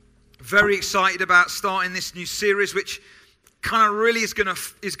Very excited about starting this new series, which kind of really is going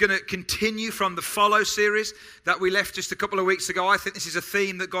to continue from the Follow series that we left just a couple of weeks ago. I think this is a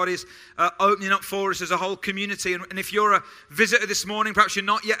theme that God is opening up for us as a whole community. And if you're a visitor this morning, perhaps you're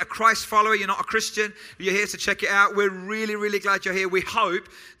not yet a Christ follower, you're not a Christian, you're here to check it out. We're really, really glad you're here. We hope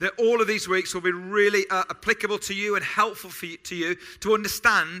that all of these weeks will be really applicable to you and helpful to you to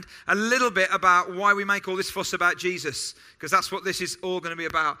understand a little bit about why we make all this fuss about Jesus, because that's what this is all going to be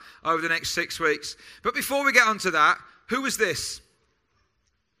about over the next 6 weeks. But before we get onto that, who was this?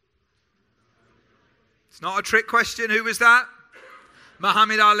 It's not a trick question. Who was that?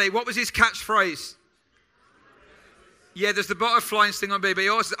 Muhammad Ali. What was his catchphrase? Yeah, there's the butterfly thing on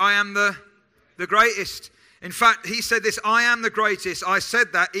BB. Also, I am the greatest. In fact, he said this, I am the greatest. I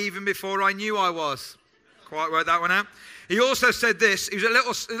said that even before I knew I was. Quite worked that one out. He also said this. He was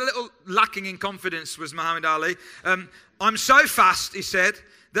a little lacking in confidence, was Muhammad Ali. I'm so fast, he said,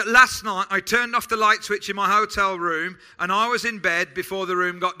 that last night I turned off the light switch in my hotel room and I was in bed before the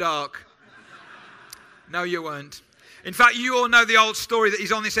room got dark. No, you weren't. In fact, you all know the old story that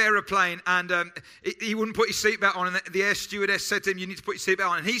he's on this aeroplane and he wouldn't put his seatbelt on, and the air stewardess said to him, you need to put your seatbelt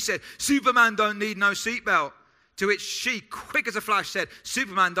on. And he said, Superman don't need no seatbelt. To which she, quick as a flash, said,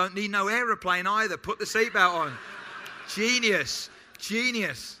 Superman don't need no aeroplane either. Put the seatbelt on. Genius.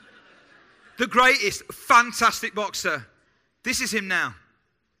 Genius. The greatest, fantastic boxer. This is him now.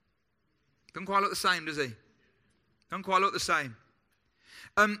 Doesn't quite look the same, does he? Doesn't quite look the same.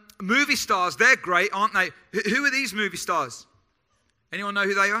 Movie stars, they're great, aren't they? Who are these movie stars? Anyone know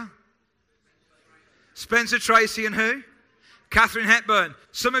who they are? Spencer Tracy and who? Katharine Hepburn.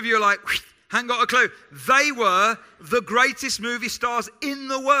 Some of you are like, haven't got a clue. They were the greatest movie stars in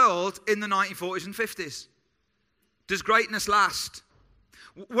the world in the 1940s and 50s. Does greatness last?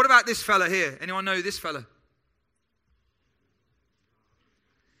 What about this fella here? Anyone know this fella?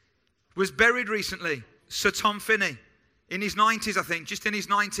 Was buried recently, Sir Tom Finney, in his 90s, I think, just in his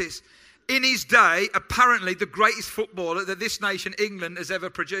 90s. In his day, apparently the greatest footballer that this nation, England, has ever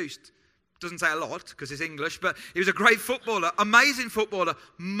produced. Doesn't say a lot because it's English, but he was a great footballer, amazing footballer.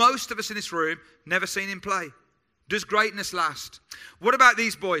 Most of us in this room never seen him play. Does greatness last? What about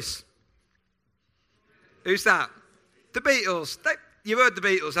these boys? Who's that? The Beatles. You've heard the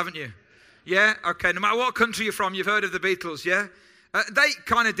Beatles, haven't you? Yeah? Okay, no matter what country you're from, you've heard of the Beatles, yeah? They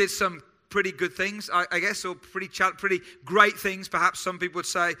kind of did some pretty good things, I guess, or pretty great things, perhaps some people would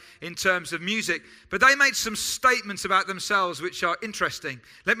say, in terms of music. But they made some statements about themselves which are interesting.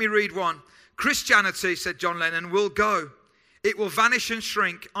 Let me read one. Christianity, said John Lennon, will go. It will vanish and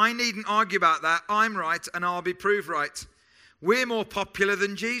shrink. I needn't argue about that. I'm right and I'll be proved right. We're more popular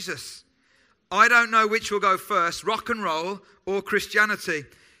than Jesus. I don't know which will go first, rock and roll or Christianity.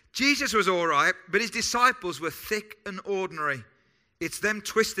 Jesus was all right, but his disciples were thick and ordinary. It's them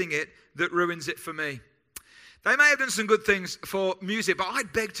twisting it that ruins it for me. They may have done some good things for music, but I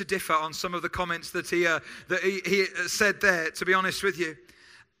beg to differ on some of the comments that he said there, to be honest with you.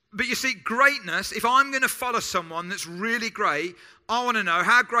 But you see, greatness, if I'm going to follow someone that's really great, I want to know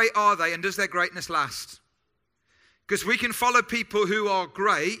how great are they and does their greatness last? Because we can follow people who are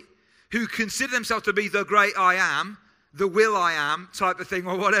great, who consider themselves to be the great I am, the will I am type of thing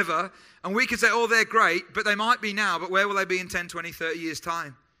or whatever. And we can say, oh, they're great, but they might be now, but where will they be in 10, 20, 30 years'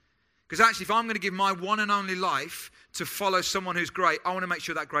 time? Because actually, if I'm going to give my one and only life to follow someone who's great, I want to make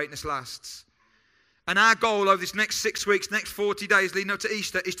sure that greatness lasts. And our goal over this next 6 weeks, next 40 days leading up to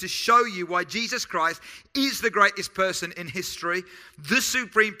Easter, is to show you why Jesus Christ is the greatest person in history, the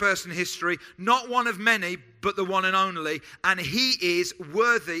supreme person in history, not one of many, but the one and only. And he is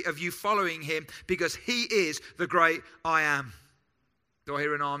worthy of you following him because he is the great I am. Do I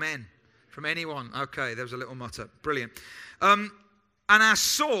hear an amen from anyone? Okay, there was a little mutter. Brilliant. And our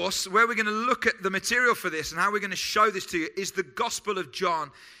source, where we're going to look at the material for this and how we're going to show this to you, is the Gospel of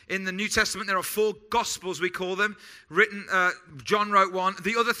John. In the New Testament, there are 4 Gospels, we call them. Written, John wrote one.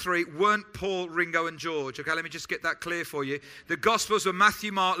 The other 3 weren't Paul, Ringo, and George. Okay, let me just get that clear for you. The Gospels were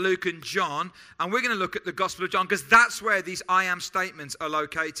Matthew, Mark, Luke, and John. And we're going to look at the Gospel of John because that's where these I am statements are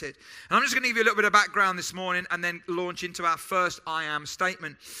located. And I'm just going to give you a little bit of background this morning and then launch into our first I am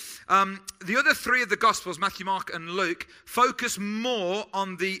statement. The other 3 of the Gospels, Matthew, Mark, and Luke, focus more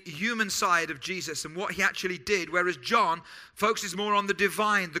on the human side of Jesus and what he actually did, whereas John focuses more on the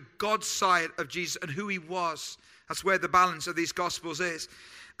divine, the God side of Jesus and who he was. That's where the balance of these Gospels is.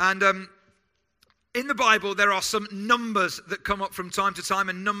 And In the Bible, there are some numbers that come up from time to time,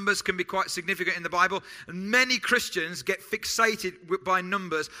 and numbers can be quite significant in the Bible. And many Christians get fixated by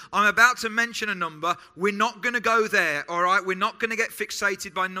numbers. I'm about to mention a number. We're not going to go there, all right? We're not going to get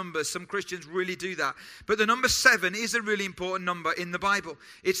fixated by numbers. Some Christians really do that. But the number 7 is a really important number in the Bible.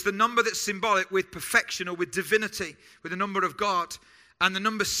 It's the number that's symbolic with perfection or with divinity, with the number of God. And the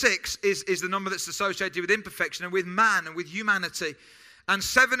number 6 is the number that's associated with imperfection and with man and with humanity. And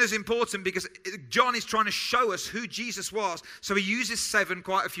 7 is important because John is trying to show us who Jesus was. So he uses 7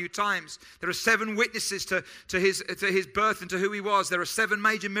 quite a few times. There are 7 witnesses to his birth and to who he was. There are 7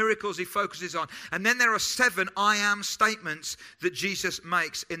 major miracles he focuses on. And then there are 7 I am statements that Jesus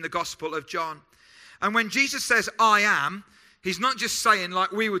makes in the Gospel of John. And when Jesus says I am, he's not just saying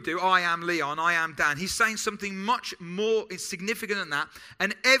like we would do, I am Leon, I am Dan. He's saying something much more significant than that.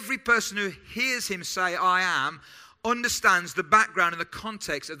 And every person who hears him say I am understands the background and the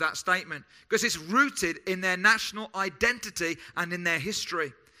context of that statement, because it's rooted in their national identity and in their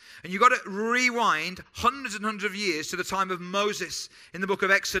history. And you've got to rewind hundreds and hundreds of years to the time of Moses in the book of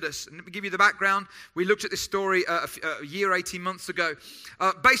Exodus. And let me give you the background. We looked at this story a year, 18 months ago.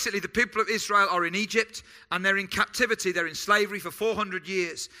 Basically, the people of Israel are in Egypt and they're in captivity. They're in slavery for 400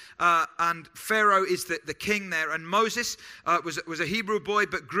 years. And Pharaoh is the king there. And Moses was a Hebrew boy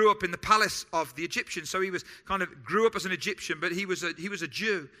but grew up in the palace of the Egyptians. So he was grew up as an Egyptian, but he was a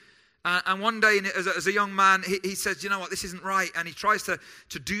Jew. And one day, as a young man, he says, you know what, this isn't right. And he tries to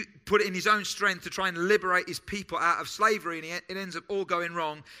put it in his own strength to try and liberate his people out of slavery. And it ends up all going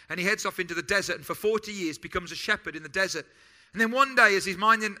wrong. And he heads off into the desert and for 40 years becomes a shepherd in the desert. And then one day, as he's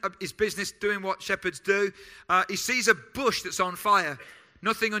minding his business, doing what shepherds do, he sees a bush that's on fire.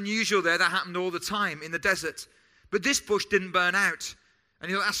 Nothing unusual there. That happened all the time in the desert. But this bush didn't burn out. And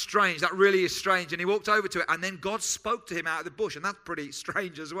he thought, that's strange. That really is strange. And he walked over to it. And then God spoke to him out of the bush. And that's pretty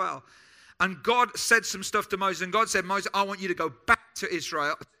strange as well. And God said some stuff to Moses. And God said, Moses, I want you to go back to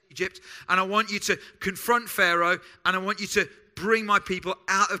Egypt. And I want you to confront Pharaoh. And I want you to bring my people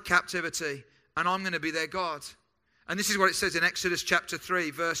out of captivity. And I'm going to be their God. And this is what it says in Exodus chapter 3,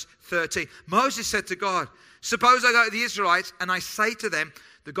 verse 13. Moses said to God, suppose I go to the Israelites and I say to them,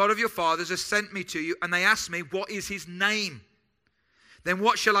 the God of your fathers has sent me to you. And they ask me, what is his name? Then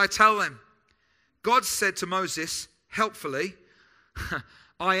what shall I tell them? God said to Moses, helpfully,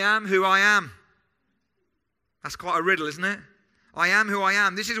 I am who I am. That's quite a riddle, isn't it? I am who I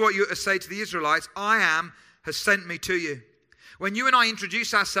am. This is what you say to the Israelites. I am has sent me to you. When you and I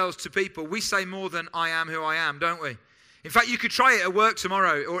introduce ourselves to people, we say more than I am who I am, don't we? In fact, you could try it at work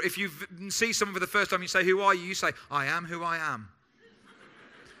tomorrow. Or if you see someone for the first time, you say, who are you? You say, I am who I am.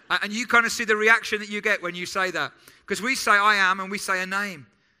 And you kind of see the reaction that you get when you say that. Because we say I am and we say a name.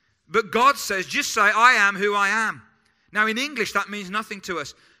 But God says, just say I am who I am. Now in English that means nothing to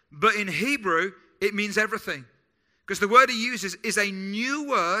us. But in Hebrew it means everything. Because the word he uses is a new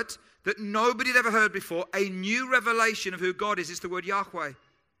word that nobody had ever heard before. A new revelation of who God is. It's the word Yahweh.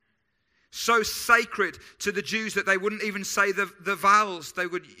 So sacred to the Jews that they wouldn't even say the vowels. They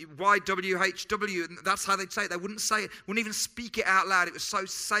would YWHW. That's how they'd say it. They wouldn't say it. Wouldn't even speak it out loud. It was so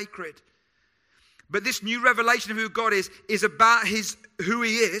sacred. But this new revelation of who God is about who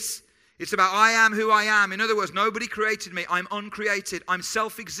he is. It's about I am who I am. In other words, nobody created me. I'm uncreated. I'm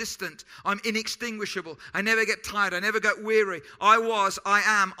self-existent. I'm inextinguishable. I never get tired. I never get weary. I was, I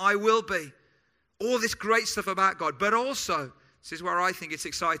am, I will be. All this great stuff about God. But also, this is where I think it's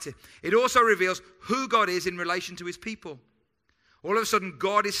exciting. It also reveals who God is in relation to his people. All of a sudden,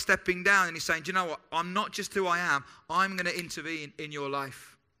 God is stepping down and he's saying, do you know what? I'm not just who I am. I'm going to intervene in your life.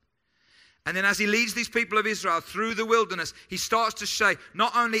 And then as he leads these people of Israel through the wilderness, he starts to say,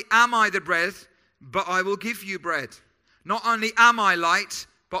 not only am I the bread, but I will give you bread. Not only am I light,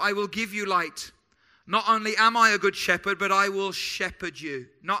 but I will give you light. Not only am I a good shepherd, but I will shepherd you.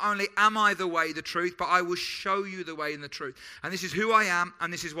 Not only am I the way, the truth, but I will show you the way and the truth. And this is who I am,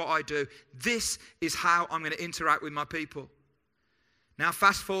 and this is what I do. This is how I'm going to interact with my people. Now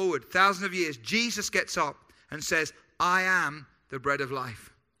fast forward, thousands of years, Jesus gets up and says, I am the bread of life.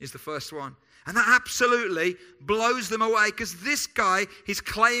 Is the first one. And that absolutely blows them away, because this guy, he's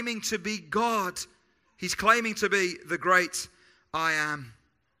claiming to be God. He's claiming to be the great I am.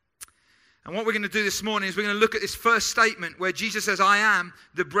 And what we're going to do this morning is we're going to look at this first statement where Jesus says, I am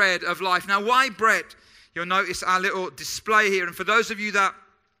the bread of life. Now, why bread? You'll notice our little display here. And for those of you that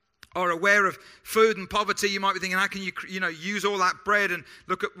are aware of food and poverty, you might be thinking, how can you use all that bread and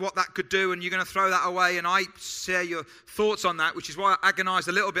look at what that could do, and you're going to throw that away. And I share your thoughts on that, which is why I agonized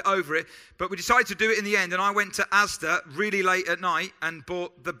a little bit over it. But we decided to do it in the end, and I went to Asda really late at night and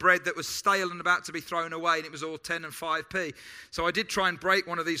bought the bread that was stale and about to be thrown away, and it was all 10 and 5p. So I did try and break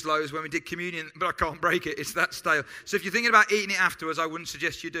one of these loaves when we did communion, but I can't break it. It's that stale. So if you're thinking about eating it afterwards, I wouldn't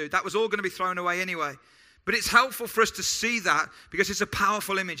suggest you do. That was all going to be thrown away anyway. But it's helpful for us to see that because it's a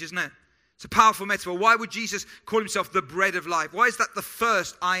powerful image, isn't it? It's a powerful metaphor. Why would Jesus call himself the bread of life? Why is that the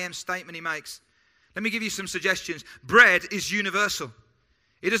first I am statement he makes? Let me give you some suggestions. Bread is universal.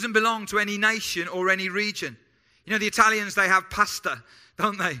 It doesn't belong to any nation or any region. You know, the Italians, they have pasta,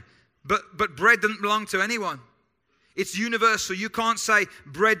 don't they? But bread doesn't belong to anyone. It's universal. You can't say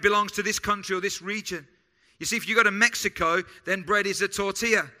bread belongs to this country or this region. You see, if you go to Mexico, then bread is a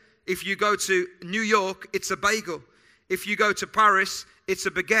tortilla. If you go to New York, it's a bagel. If you go to Paris, it's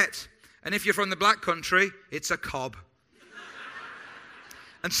a baguette. And if you're from the black country, it's a cob.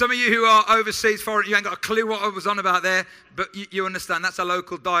 And some of you who are overseas foreign, you ain't got a clue what I was on about there, but you understand that's a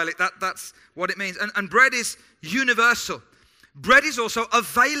local dialect. That's what it means. And bread is universal. Bread is also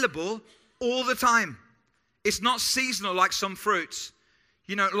available all the time. It's not seasonal like some fruits.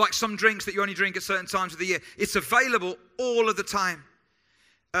 You know, like some drinks that you only drink at certain times of the year. It's available all of the time.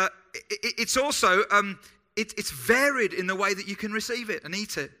 It's also, it's varied in the way that you can receive it and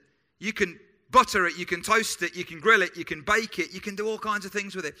eat it. You can butter it, you can toast it, you can grill it, you can bake it, you can do all kinds of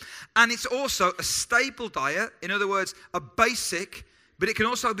things with it. And it's also a staple diet, in other words, a basic, but it can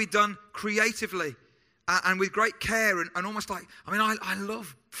also be done creatively and with great care and almost like, I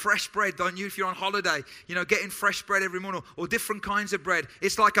love fresh bread, don't you? If you're on holiday, you know, getting fresh bread every morning or different kinds of bread.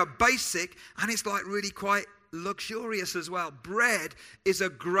 It's like a basic and it's like really quite luxurious as well. Bread is a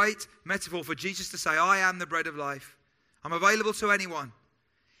great metaphor for Jesus to say, I am the bread of life. I'm available to anyone,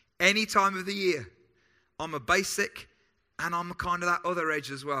 any time of the year. I'm a basic and I'm kind of that other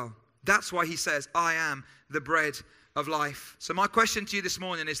edge as well. That's why he says, I am the bread of life. So my question to you this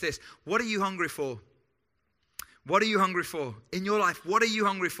morning is this. What are you hungry for? What are you hungry for in your life? What are you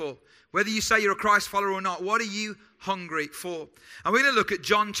hungry for? Whether you say you're a Christ follower or not, what are you hungry for? And we're going to look at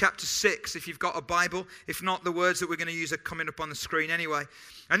John chapter 6, if you've got a Bible. If not, the words that we're going to use are coming up on the screen anyway.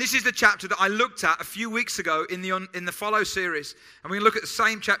 And this is the chapter that I looked at a few weeks ago in the Follow series. And we're going to look at the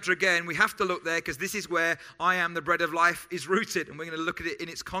same chapter again. We have to look there because this is where I am the bread of life is rooted. And we're going to look at it in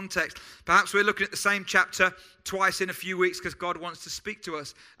its context. Perhaps we're looking at the same chapter twice in a few weeks because God wants to speak to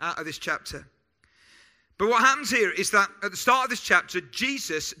us out of this chapter. But what happens here is that at the start of this chapter,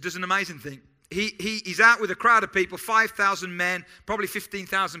 Jesus does an amazing thing. He's out with a crowd of people, 5,000 men, probably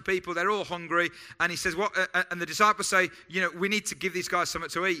 15,000 people. They're all hungry. And he says, "What?" And the disciples say, we need to give these guys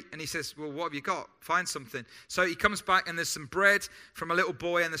something to eat. And he says, well, what have you got? Find something. So he comes back and there's some bread from a little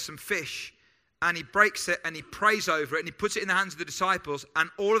boy and there's some fish. And he breaks it and he prays over it and he puts it in the hands of the disciples.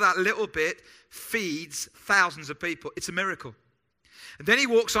 And all of that little bit feeds thousands of people. It's a miracle. And then he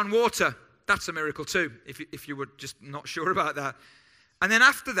walks on water. That's a miracle too, if you were just not sure about that. And then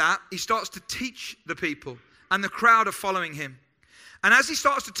after that, he starts to teach the people, and the crowd are following him. And as he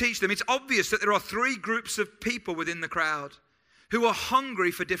starts to teach them, it's obvious that there are three groups of people within the crowd who are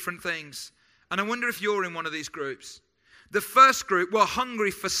hungry for different things. And I wonder if you're in one of these groups. The first group were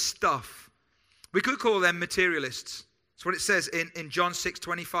hungry for stuff. We could call them materialists. That's what it says in John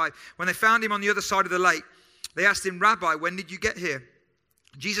 6:25. When they found him on the other side of the lake, they asked him, Rabbi, when did you get here?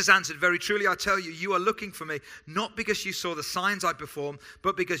 Jesus answered, very truly I tell you, you are looking for me, not because you saw the signs I performed,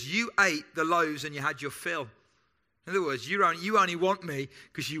 but because you ate the loaves and you had your fill. In other words, you only want me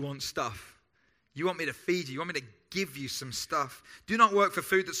because you want stuff. You want me to feed you. You want me to give you some stuff. Do not work for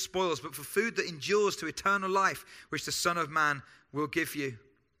food that spoils, but for food that endures to eternal life, which the Son of Man will give you.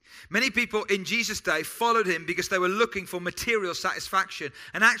 Many people in Jesus' day followed him because they were looking for material satisfaction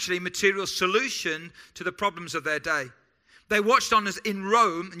and actually material solution to the problems of their day. They watched on us in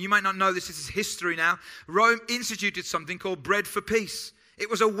Rome, and you might not know this is history now. Rome instituted something called Bread for Peace. It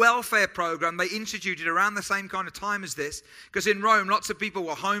was a welfare program they instituted around the same kind of time as this, because in Rome, lots of people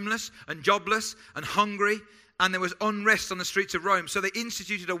were homeless and jobless and hungry, and there was unrest on the streets of Rome. So they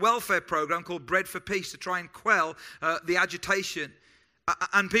instituted a welfare program called Bread for Peace to try and quell the agitation.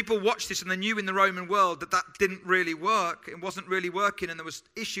 And people watched this, and they knew in the Roman world that didn't really work. It wasn't really working, and there was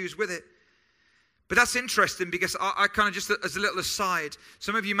issues with it. But that's interesting because I kind of just as a little aside,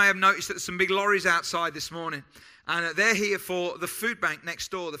 some of you may have noticed that there's some big lorries outside this morning. And they're here for the food bank next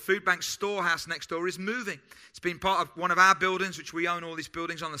door. The food bank storehouse next door is moving. It's been part of one of our buildings, which we own all these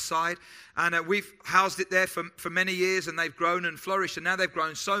buildings on the side. And we've housed it there for many years, and they've grown and flourished. And now they've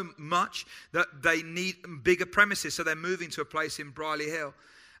grown so much that they need bigger premises. So they're moving to a place in Brierley Hill.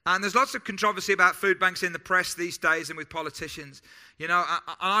 And there's lots of controversy about food banks in the press these days and with politicians. You know,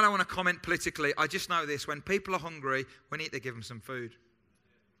 I don't want to comment politically. I just know this. When people are hungry, we need to give them some food.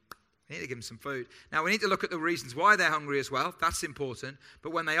 We need to give them some food. Now, we need to look at the reasons why they're hungry as well. That's important.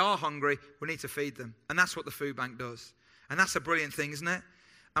 But when they are hungry, we need to feed them. And that's what the food bank does. And that's a brilliant thing, isn't it?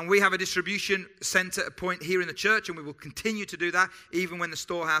 And we have a distribution centre point here in the church, and we will continue to do that even when the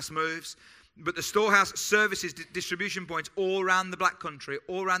storehouse moves. But the storehouse services distribution points all around the Black Country,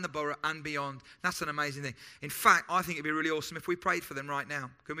 all around the borough and beyond. That's an amazing thing. In fact, I think it'd be really awesome if we prayed for them right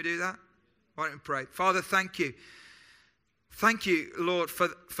now. Can we do that? Why don't we pray? Father, thank you. Thank you, Lord, for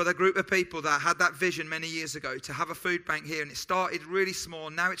the group of people that had that vision many years ago to have a food bank here. And it started really small.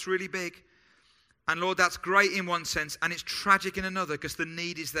 Now it's really big. And Lord, that's great in one sense. And it's tragic in another because the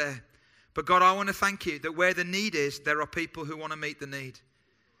need is there. But God, I want to thank you that where the need is, there are people who want to meet the need.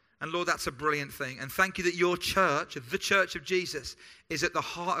 And Lord, that's a brilliant thing. And thank you that your church, the Church of Jesus, is at the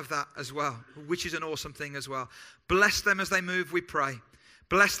heart of that as well, which is an awesome thing as well. Bless them as they move, we pray.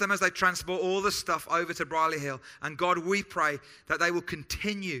 Bless them as they transport all the stuff over to Brierley Hill. And God, we pray that they will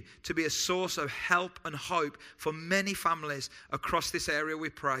continue to be a source of help and hope for many families across this area, we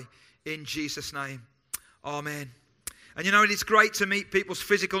pray. In Jesus' name. Amen. And you know, it's great to meet people's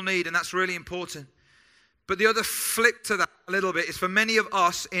physical need, and that's really important. But the other flip to that a little bit is for many of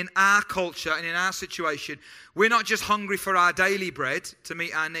us in our culture and in our situation, we're not just hungry for our daily bread to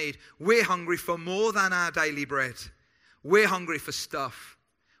meet our need. We're hungry for more than our daily bread. We're hungry for stuff.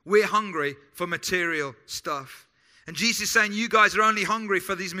 We're hungry for material stuff. And Jesus is saying, you guys are only hungry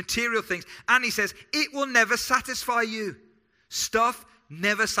for these material things. And he says, it will never satisfy you. Stuff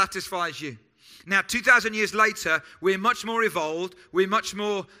never satisfies you. Now, 2,000 years later, we're much more evolved. We're much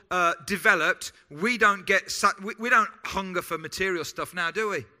more developed. We don't hunger for material stuff now, do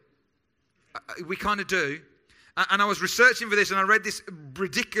we? We kind of do. And I was researching for this and I read this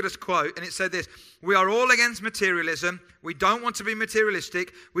ridiculous quote and it said this: we are all against materialism. We don't want to be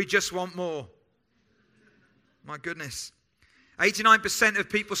materialistic. We just want more. My goodness. 89% of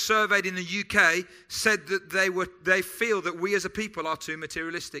people surveyed in the UK said that they feel that we as a people are too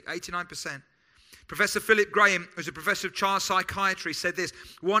materialistic. 89%. Professor Philip Graham, who's a professor of child psychiatry, said this: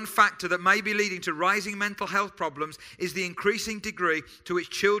 one factor that may be leading to rising mental health problems is the increasing degree to which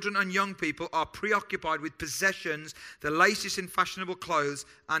children and young people are preoccupied with possessions, the latest in fashionable clothes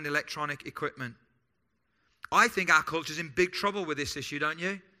and electronic equipment. I think our culture's in big trouble with this issue, don't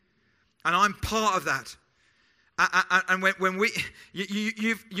you? And I'm part of that. And when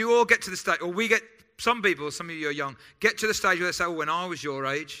you all get to the stage, or we get, some people, some of you are young, get to the stage where they say, oh, when I was your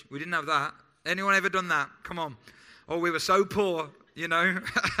age, we didn't have that. Anyone ever done that? Come on. Oh, we were so poor, you know,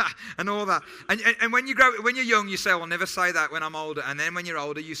 and all that. And when you're young, you say, I'll never say that when I'm older. And then when you're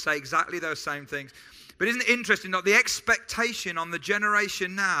older, you say exactly those same things. But isn't it interesting that the expectation on the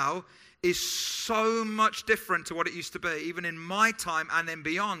generation now is so much different to what it used to be, even in my time and then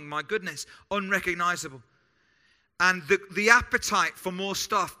beyond? My goodness, unrecognizable. And the appetite for more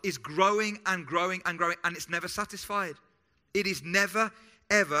stuff is growing and growing and growing, and it's never satisfied. It is never,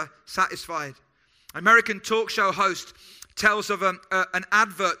 ever satisfied. American talk show host tells of an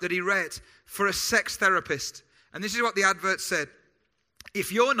advert that he read for a sex therapist. And this is what the advert said: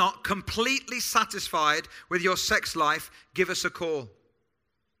 if you're not completely satisfied with your sex life, give us a call.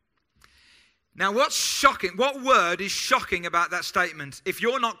 Now, what's shocking? What word is shocking about that statement? If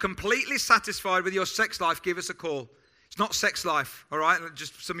you're not completely satisfied with your sex life, give us a call. It's not sex life, all right?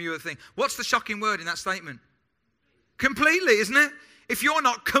 Just some of you are thinking. What's the shocking word in that statement? Completely, isn't it? If you're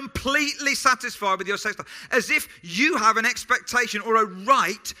not completely satisfied with your sex life, as if you have an expectation or a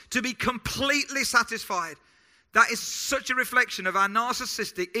right to be completely satisfied. That is such a reflection of our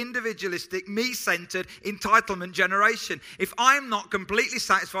narcissistic, individualistic, me-centered, entitlement generation. If I'm not completely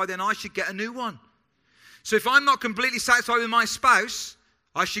satisfied, then I should get a new one. So if I'm not completely satisfied with my spouse,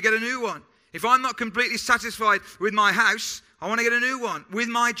 I should get a new one. If I'm not completely satisfied with my house, I want to get a new one. With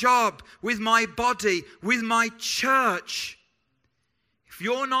my job, with my body, with my church. If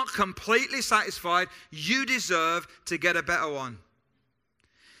you're not completely satisfied, you deserve to get a better one.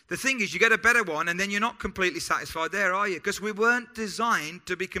 The thing is, you get a better one and then you're not completely satisfied there, are you? Because we weren't designed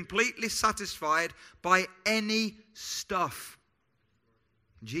to be completely satisfied by any stuff.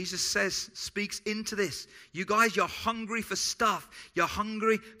 Jesus speaks into this. You guys, you're hungry for stuff. You're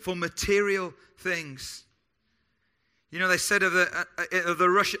hungry for material things. You know, they said of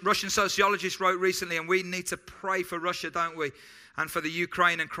the Russian sociologist wrote recently, and we need to pray for Russia, don't we? And for the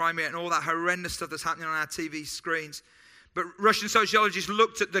Ukraine and Crimea and all that horrendous stuff that's happening on our TV screens. But Russian sociologists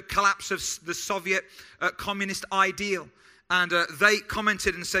looked at the collapse of the Soviet communist ideal. And they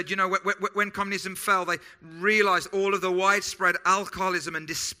commented and said, when communism fell, they realized all of the widespread alcoholism and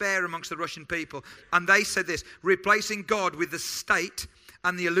despair amongst the Russian people. And they said this: replacing God with the state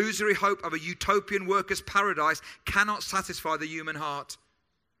and the illusory hope of a utopian workers' paradise cannot satisfy the human heart.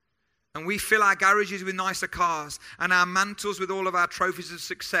 And we fill our garages with nicer cars, and our mantles with all of our trophies of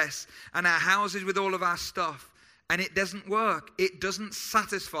success, and our houses with all of our stuff. And it doesn't work. It doesn't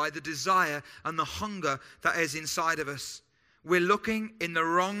satisfy the desire and the hunger that is inside of us. We're looking in the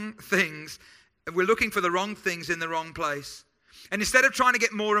wrong things. We're looking for the wrong things in the wrong place. And instead of trying to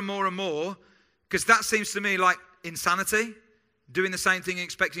get more and more and more, because that seems to me like insanity, doing the same thing and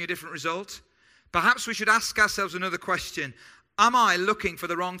expecting a different result, perhaps we should ask ourselves another question. Am I looking for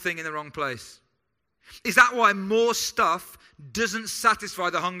the wrong thing in the wrong place? Is that why more stuff doesn't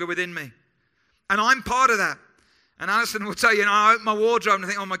satisfy the hunger within me? And I'm part of that. And Alison will tell you, I open my wardrobe and I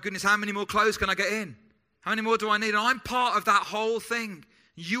think, oh my goodness, how many more clothes can I get in? How many more do I need? And I'm part of that whole thing.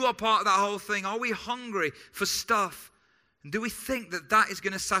 You are part of that whole thing. Are we hungry for stuff? And do we think that that is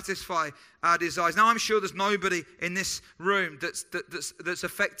going to satisfy our desires? Now, I'm sure there's nobody in this room that's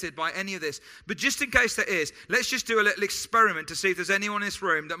affected by any of this. But just in case there is, let's just do a little experiment to see if there's anyone in this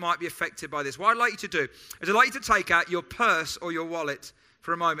room that might be affected by this. What I'd like you to do is I'd like you to take out your purse or your wallet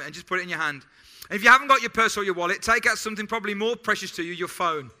for a moment and just put it in your hand. And if you haven't got your purse or your wallet, take out something probably more precious to you, your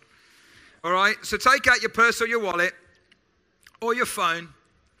phone. All right? So take out your purse or your wallet or your phone.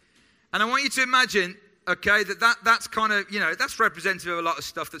 And I want you to imagine, okay, that's kind of, that's representative of a lot of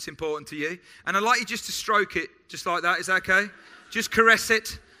stuff that's important to you. And I'd like you just to stroke it just like that. Is that okay? Just caress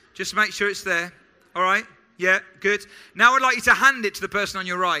it. Just make sure it's there. All right? Yeah, good. Now I'd like you to hand it to the person on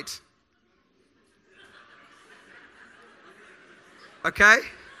your right. Okay?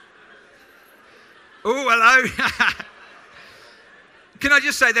 Oh, hello. Can I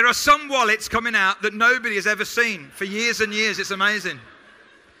just say, there are some wallets coming out that nobody has ever seen for years and years. It's amazing.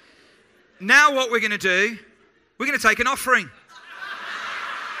 Now what we're going to do, we're going to take an offering.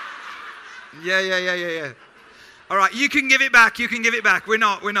 Yeah. All right, you can give it back. You can give it back. We're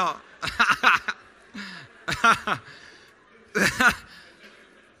not. But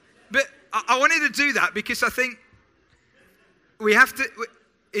I wanted to do that because I think we have to,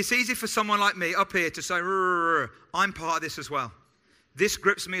 it's easy for someone like me up here to say, I'm part of this as well. This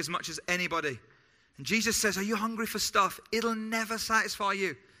grips me as much as anybody. And Jesus says, are you hungry for stuff? It'll never satisfy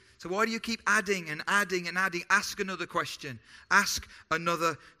you. So why do you keep adding and adding and adding? Ask another question. Ask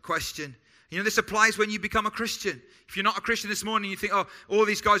another question. This applies when you become a Christian. If you're not a Christian this morning, you think, oh, all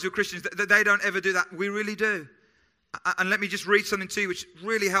these guys who are Christians, they don't ever do that. We really do. And let me just read something to you which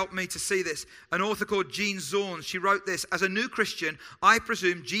really helped me to see this. An author called Jean Zorn, she wrote this: as a new Christian, I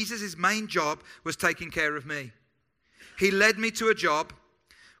presume Jesus' main job was taking care of me. He led me to a job,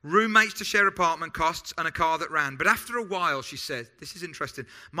 roommates to share apartment costs, and a car that ran. But after a while, she said, this is interesting,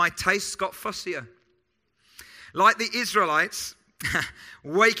 my tastes got fussier. Like the Israelites,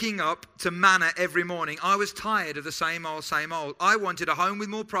 waking up to manna every morning, I was tired of the same old, same old. I wanted a home with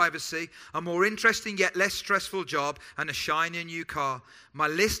more privacy, a more interesting yet less stressful job, and a shiny new car. My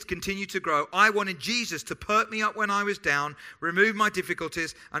list continued to grow. I wanted Jesus to perk me up when I was down, remove my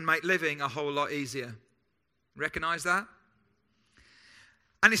difficulties, and make living a whole lot easier. Recognize that?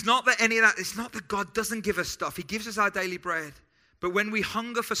 And it's not that it's not that God doesn't give us stuff. He gives us our daily bread. But when we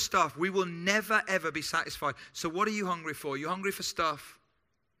hunger for stuff, we will never, ever be satisfied. So what are you hungry for? You're hungry for stuff.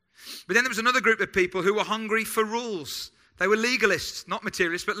 But then there was another group of people who were hungry for rules. They were legalists, not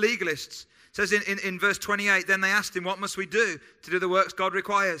materialists, but legalists. It says in verse 28, then they asked him, what must we do to do the works God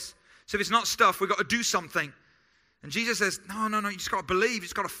requires? So if it's not stuff, we've got to do something. And Jesus says, no, you just got to believe. You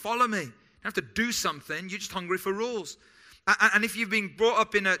just got to follow me. You don't have to do something. You're just hungry for rules. And if you've been brought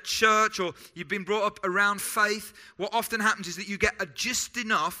up in a church or you've been brought up around faith, what often happens is that you get just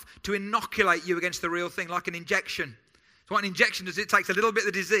enough to inoculate you against the real thing, like an injection. So what an injection does, it takes a little bit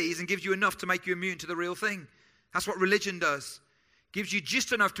of the disease and gives you enough to make you immune to the real thing. That's what religion does. Gives you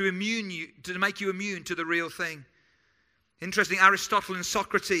just enough to make you immune to the real thing. Interesting, Aristotle and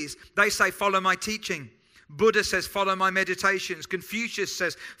Socrates, they say, follow my teaching. Buddha says, follow my meditations. Confucius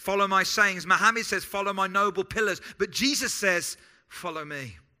says, follow my sayings. Muhammad says, follow my noble pillars. But Jesus says, follow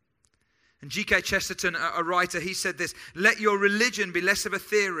me. And G.K. Chesterton, a writer, he said this: let your religion be less of a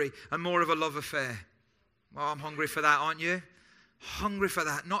theory and more of a love affair. Well, I'm hungry for that, aren't you? Hungry for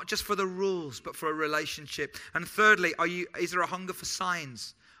that, not just for the rules, but for a relationship. And thirdly, is there a hunger for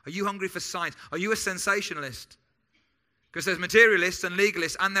signs? Are you hungry for signs? Are you a sensationalist? Because there's materialists and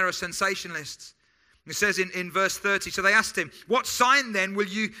legalists, and there are sensationalists. It says in verse 30, so they asked him, what sign then will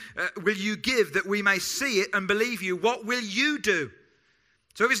you give that we may see it and believe you? What will you do?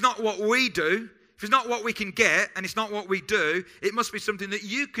 So if it's not what we do, If it's not what we can get and it's not what we do, it must be something that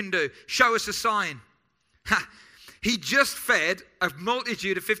you can do. Show us a sign. He just fed a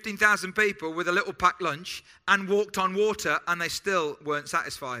multitude of 15,000 people with a little packed lunch and walked on water, and they still weren't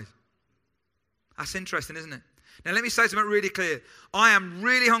satisfied. That's interesting, isn't it? Now, let me say something really clear. I am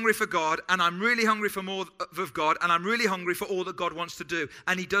really hungry for God, and I'm really hungry for more of God, and I'm really hungry for all that God wants to do.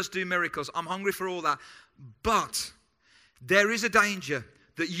 And He does do miracles. I'm hungry for all that. But there is a danger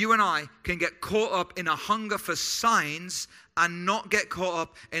that you and I can get caught up in a hunger for signs and not get caught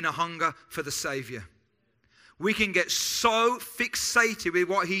up in a hunger for the Savior. We can get so fixated with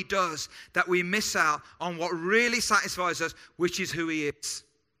what He does that we miss out on what really satisfies us, which is who He is.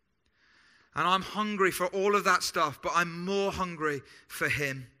 And I'm hungry for all of that stuff, but I'm more hungry for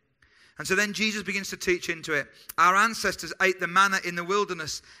Him. And so then Jesus begins to teach into it. Our ancestors ate the manna in the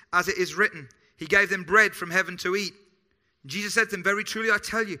wilderness, as it is written. He gave them bread from heaven to eat. Jesus said to them, very truly I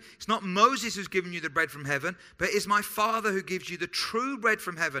tell you, it's not Moses who's given you the bread from heaven, but it is my Father who gives you the true bread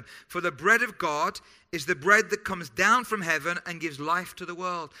from heaven. For the bread of God is the bread that comes down from heaven and gives life to the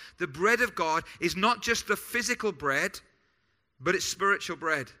world. The bread of God is not just the physical bread, but it's spiritual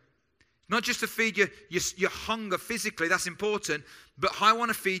bread. Not just to feed your hunger physically, that's important, but I want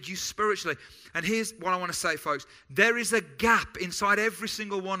to feed you spiritually. And here's what I want to say, folks. There is a gap inside every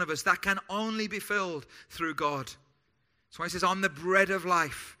single one of us that can only be filled through God. So He says, I'm the bread of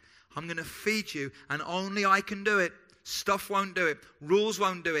life. I'm going to feed you, and only I can do it. Stuff won't do it. Rules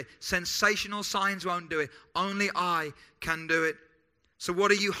won't do it. Sensational signs won't do it. Only I can do it. So what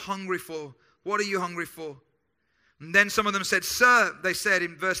are you hungry for? What are you hungry for? And then some of them said, Sir, they said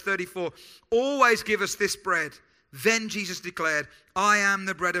in verse 34, always give us this bread. Then Jesus declared, I am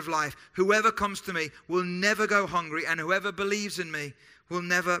the bread of life. Whoever comes to me will never go hungry, and whoever believes in me will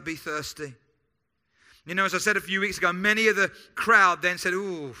never be thirsty. You know, as I said a few weeks ago, many of the crowd then said,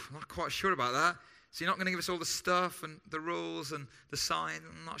 ooh, I'm not quite sure about that. So you're not going to give us all the stuff and the rules and the sign?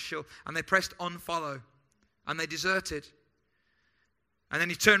 I'm not sure. And they pressed unfollow, and they deserted. And then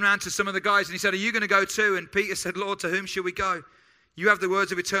He turned around to some of the guys and He said, are you going to go too? And Peter said, Lord, to whom shall we go? You have the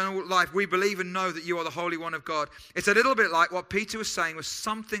words of eternal life. We believe and know that you are the Holy One of God. It's a little bit like what Peter was saying was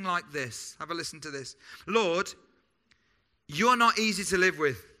something like this. Have a listen to this. Lord, you're not easy to live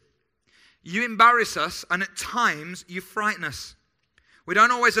with. You embarrass us, and at times you frighten us. We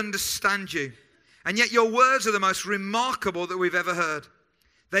don't always understand you. And yet your words are the most remarkable that we've ever heard.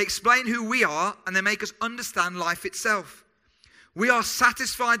 They explain who we are, and they make us understand life itself. We are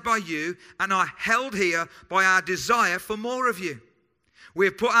satisfied by you and are held here by our desire for more of you. We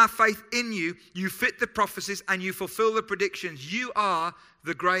have put our faith in you. You fit the prophecies and you fulfill the predictions. You are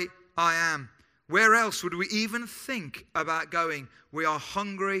the great I am. Where else would we even think about going? We are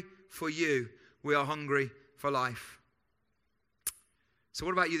hungry for you. We are hungry for life. So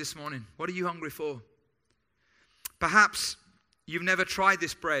what about you this morning? What are you hungry for? Perhaps you've never tried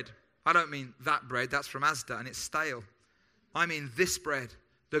this bread. I don't mean that bread. That's from Asda and it's stale. I mean this bread,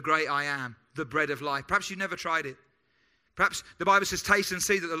 the great I am, the bread of life. Perhaps you've never tried it. Perhaps the Bible says, taste and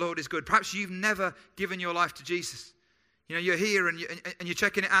see that the Lord is good. Perhaps you've never given your life to Jesus. You know, you're here and you're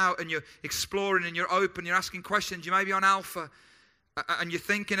checking it out and you're exploring and you're open, you're asking questions. You may be on Alpha and you're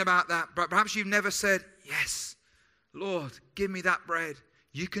thinking about that. But perhaps you've never said, yes, Lord, give me that bread.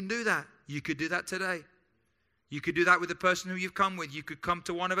 You can do that. You could do that today. You could do that with the person who you've come with. You could come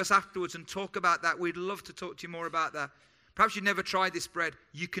to one of us afterwards and talk about that. We'd love to talk to you more about that. Perhaps you've never tried this bread.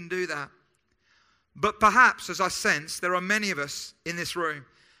 You can do that. But perhaps, as I sense, there are many of us in this room.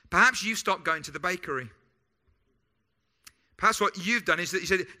 Perhaps you've stopped going to the bakery. Perhaps what you've done is that you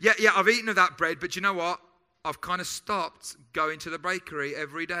said, yeah, I've eaten of that bread, but you know what? I've kind of stopped going to the bakery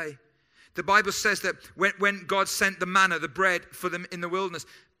every day. The Bible says that when God sent the manna, the bread for them in the wilderness,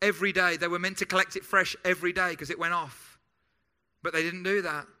 every day, they were meant to collect it fresh every day because it went off. But they didn't do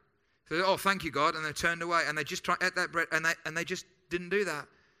that. So they said, oh, thank you, God. And they turned away and they just ate that bread and they just didn't do that.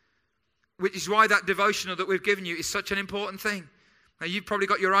 Which is why that devotional that we've given you is such an important thing. Now, you've probably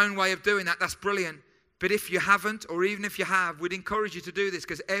got your own way of doing that. That's brilliant. But if you haven't, or even if you have, we'd encourage you to do this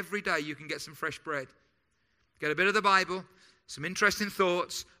because every day you can get some fresh bread. Get a bit of the Bible, some interesting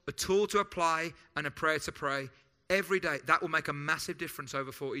thoughts, a tool to apply, and a prayer to pray. Every day. That will make a massive difference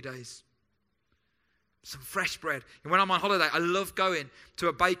over 40 days. Some fresh bread. And when I'm on holiday, I love going to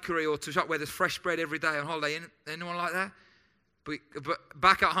a bakery or to a shop where there's fresh bread every day on holiday. Anyone like that? But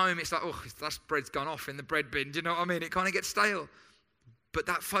back at home, it's like, oh, that bread's gone off in the bread bin. Do you know what I mean? It kind of gets stale. But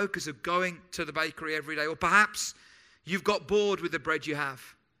that focus of going to the bakery every day, or perhaps you've got bored with the bread you have.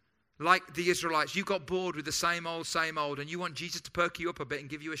 Like the Israelites, you got bored with the same old, and you want Jesus to perk you up a bit and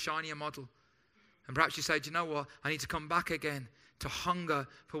give you a shinier model. And perhaps you say, do you know what? I need to come back again to hunger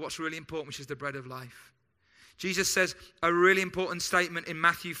for what's really important, which is the bread of life. Jesus says a really important statement in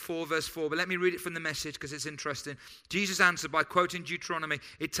Matthew 4, verse 4. But let me read it from the Message because it's interesting. Jesus answered by quoting Deuteronomy,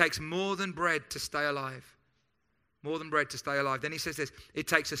 it takes more than bread to stay alive. More than bread to stay alive. Then he says this, it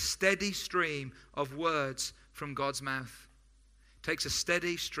takes a steady stream of words from God's mouth. It takes a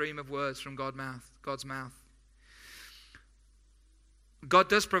steady stream of words from God's mouth. God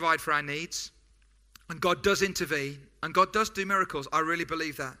does provide for our needs. And God does intervene. And God does do miracles. I really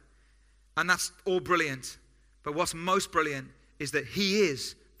believe that. And that's all brilliant. But what's most brilliant is that He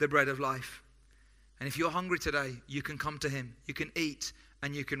is the bread of life. And if you're hungry today, you can come to Him. You can eat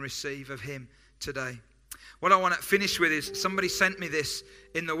and you can receive of Him today. What I want to finish with is somebody sent me this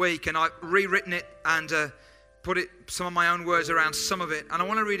in the week and I've rewritten it and put some of my own words around some of it. And I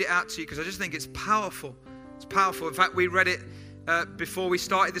want to read it out to you because I just think it's powerful. It's powerful. In fact, we read it before we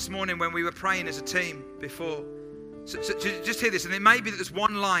started this morning when we were praying as a team before. So just hear this, and it may be that there's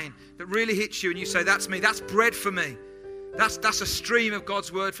one line that really hits you and you say, that's me, that's bread for me. That's a stream of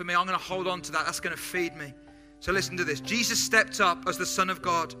God's word for me. I'm going to hold on to that. That's going to feed me. So listen to this. Jesus stepped up as the Son of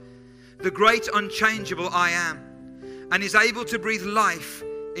God, the great unchangeable I am, and is able to breathe life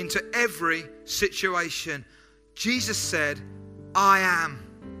into every situation. Jesus said, I am.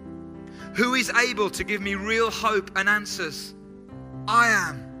 Who is able to give me real hope and answers? I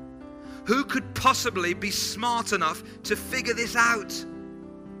am. Who could possibly be smart enough to figure this out?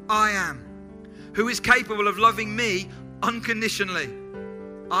 I am. Who is capable of loving me unconditionally?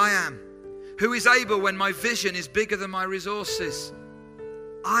 I am. Who is able when my vision is bigger than my resources?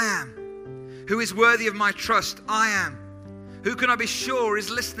 I am. Who is worthy of my trust? I am. Who can I be sure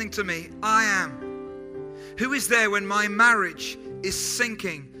is listening to me? I am. Who is there when my marriage is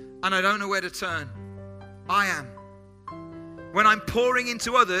sinking and I don't know where to turn? I am. When I'm pouring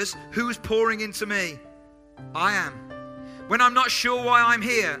into others, who's pouring into me? I am. When I'm not sure why I'm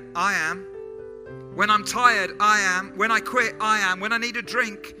here, I am. When I'm tired, I am. When I quit, I am. When I need a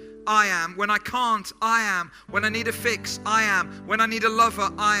drink, I am. When I can't, I am. When I need a fix, I am. When I need a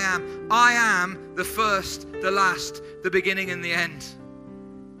lover, I am. I am the first, the last, the beginning and the end.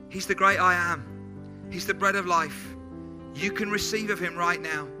 He's the great I am. He's the bread of life. You can receive of Him right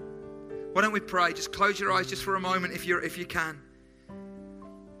now. Why don't we pray? Just close your eyes just for a moment if you can.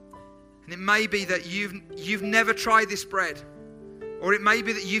 And it may be that you've never tried this bread. Or it may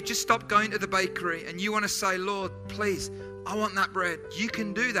be that you've just stopped going to the bakery and you want to say, Lord, please, I want that bread. You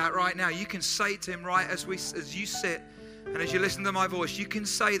can do that right now. You can say it to Him right as you sit and as you listen to my voice. You can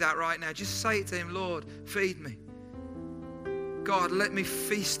say that right now. Just say it to Him, Lord, feed me. God, let me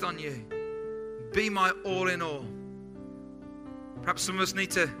feast on You. Be my all in all. Perhaps some of us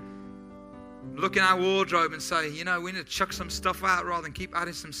need to look in our wardrobe and say, we need to chuck some stuff out rather than keep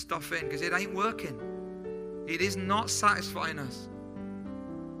adding some stuff in because it ain't working. It is not satisfying us.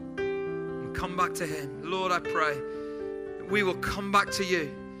 And come back to Him. Lord, I pray that we will come back to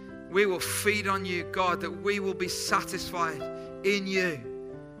You. We will feed on You, God, that we will be satisfied in You.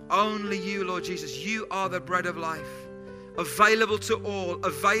 Only You, Lord Jesus. You are the bread of life. Available to all,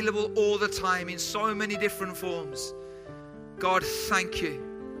 available all the time in so many different forms. God, thank You.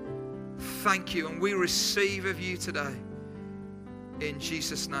 Thank You. And we receive of You today. In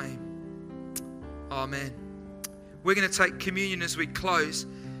Jesus' name. Amen. We're going to take communion as we close.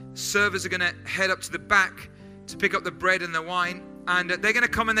 Servers are going to head up to the back to pick up the bread and the wine. And they're going to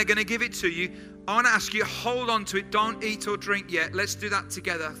come and they're going to give it to you. I want to ask you, hold on to it. Don't eat or drink yet. Let's do that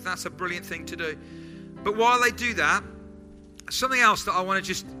together. That's a brilliant thing to do. But while they do that, something else that I want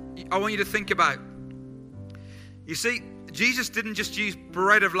you to think about. You see, Jesus didn't just use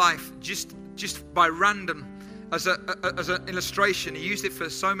bread of life just by random as an illustration. He used it for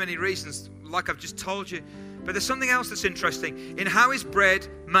so many reasons, like I've just told you. But there's something else that's interesting in how is bread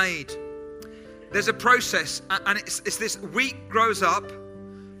made. There's a process, and it's this: wheat grows up,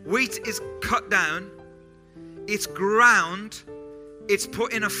 wheat is cut down, it's ground, it's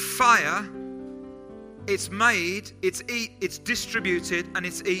put in a fire, it's made, it's distributed, and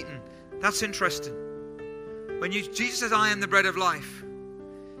it's eaten. That's interesting. When Jesus says, I am the bread of life.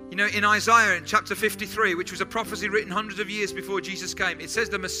 In Isaiah in chapter 53, which was a prophecy written hundreds of years before Jesus came, it says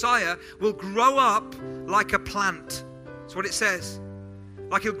the Messiah will grow up like a plant. That's what it says.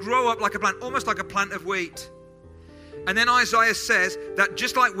 Like He'll grow up like a plant, almost like a plant of wheat. And then Isaiah says that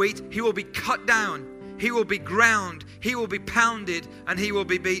just like wheat, He will be cut down, He will be ground, He will be pounded, and He will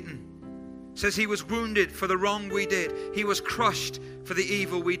be beaten. It says He was wounded for the wrong we did. He was crushed for the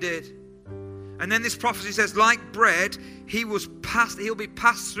evil we did. And then this prophecy says, like bread, He'll be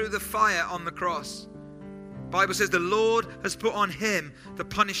passed through the fire on the cross. The Bible says the Lord has put on Him the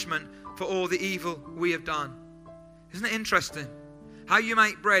punishment for all the evil we have done. Isn't it interesting? How you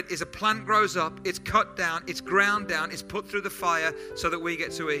make bread is a plant grows up, it's cut down, it's ground down, it's put through the fire so that we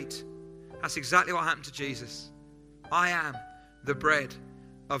get to eat. That's exactly what happened to Jesus. I am the bread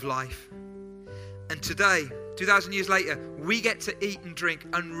of life. And today, 2,000 years later, we get to eat and drink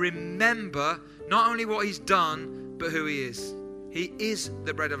and remember not only what he's done, but who he is. He is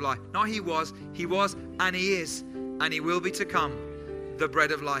the bread of life. Not he was, and he is, and he will be to come, the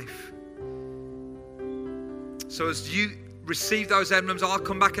bread of life. So as you receive those emblems, I'll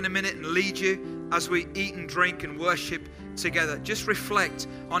come back in a minute and lead you as we eat and drink and worship together. Just reflect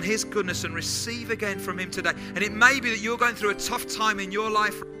on his goodness and receive again from him today. And it may be that you're going through a tough time in your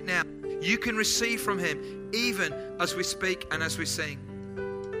life right now. You can receive from him even as we speak and as we sing.